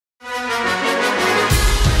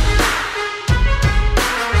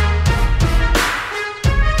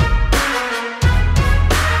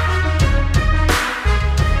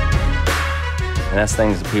that's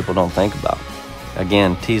things that people don't think about.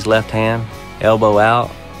 Again, T's left hand, elbow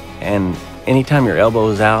out, and anytime your elbow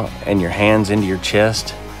is out and your hand's into your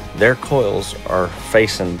chest, their coils are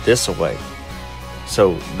facing this way.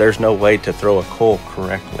 So there's no way to throw a coil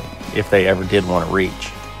correctly if they ever did want to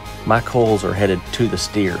reach. My coils are headed to the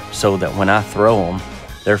steer so that when I throw them,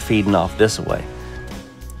 they're feeding off this way.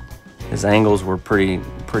 His angles were pretty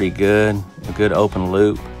good, a good open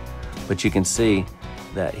loop, but you can see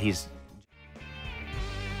that he's...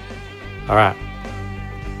 All right.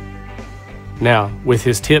 Now, with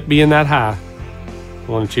his tip being that high,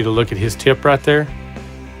 I want you to look at his tip right there.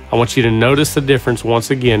 I want you to notice the difference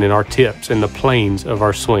once again in our tips and the planes of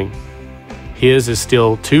our swing. His is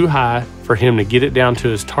still too high for him to get it down to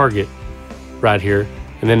his target right here.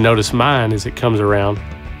 And then notice mine as it comes around.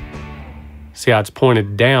 See how it's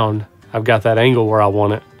pointed down? I've got that angle where I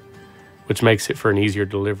want it, which makes it for an easier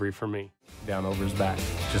delivery for me. Down over his back,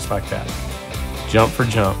 just like that. Jump for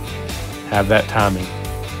jump. Have that timing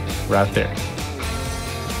right there.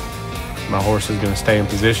 My horse is going to stay in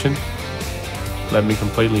position. Let me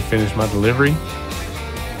completely finish my delivery.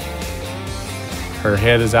 Her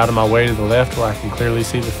head is out of my way to the left where I can clearly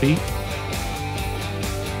see the feet.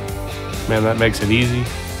 Man, that makes it easy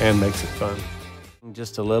and makes it fun.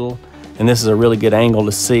 Just a little, and this is a really good angle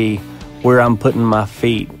to see where I'm putting my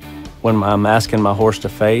feet when I'm asking my horse to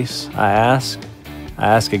face. I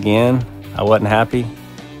ask again, I wasn't happy,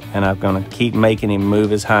 and I'm gonna keep making him move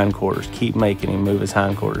his hindquarters, keep making him move his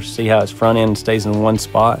hindquarters. See how his front end stays in one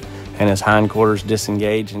spot and his hindquarters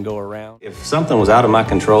disengage and go around? If something was out of my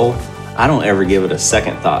control, I don't ever give it a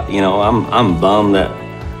second thought. You know, I'm bummed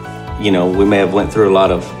that, you know, we may have went through a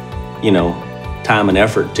lot of, you know, time and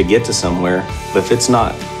effort to get to somewhere, but if it's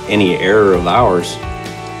not any error of ours,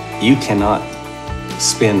 you cannot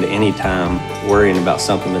spend any time worrying about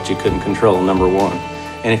something that you couldn't control, number one.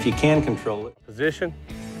 And if you can control it. Position,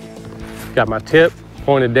 got my tip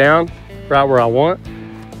pointed down right where I want,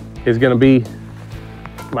 is gonna be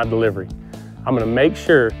my delivery. I'm gonna make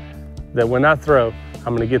sure that when I throw,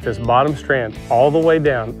 I'm gonna get this bottom strand all the way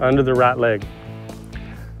down under the right leg.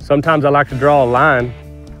 Sometimes I like to draw a line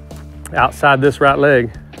outside this right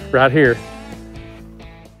leg, right here,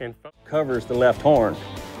 and covers the left horn.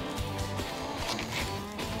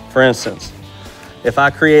 For instance, if I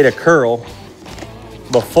create a curl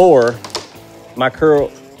before my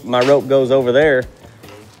rope goes over there,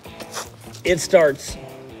 it starts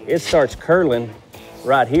curling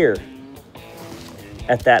right here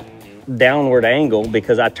at that downward angle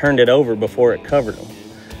because I turned it over before it covered them.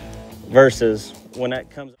 Versus when that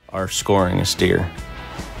comes, our scoring a steer.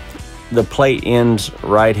 The plate ends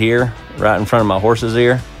right here, right in front of my horse's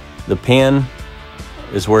ear. The pin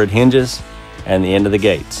is where it hinges, and the end of the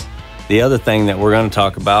gates. The other thing that we're going to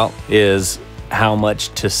talk about is how much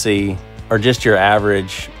to see, or just your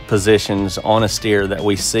average positions on a steer that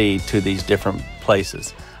we see to these different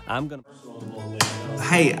places.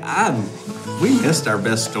 Hey, we missed our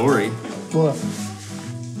best story. What?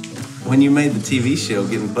 When you made the TV show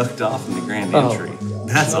getting bucked off in the Grand Entry.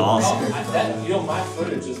 That's awesome. You know, my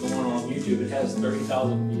footage is the one on YouTube. It has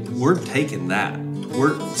 30,000 views. We're taking that.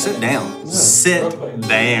 Sit down. Sit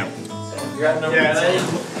down. You're at number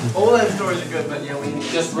 10. All them stories are good, but yeah, we need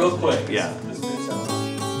Just real quick. Yeah. Just finish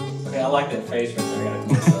out. Okay, I like that face right there. I gotta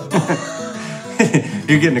close up.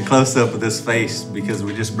 You're getting a close-up of this face because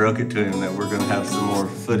we just broke it to him that we're going to have some more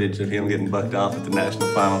footage of him getting bucked off at the National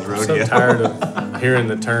Finals Rodeo. I'm so tired of hearing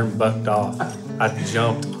the term bucked off. I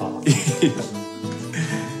jumped off.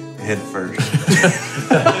 Head first.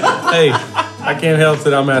 Hey, I can't help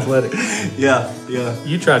that I'm athletic. Yeah.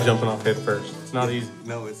 You try jumping off head first. It's not easy.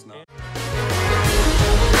 No, it's not.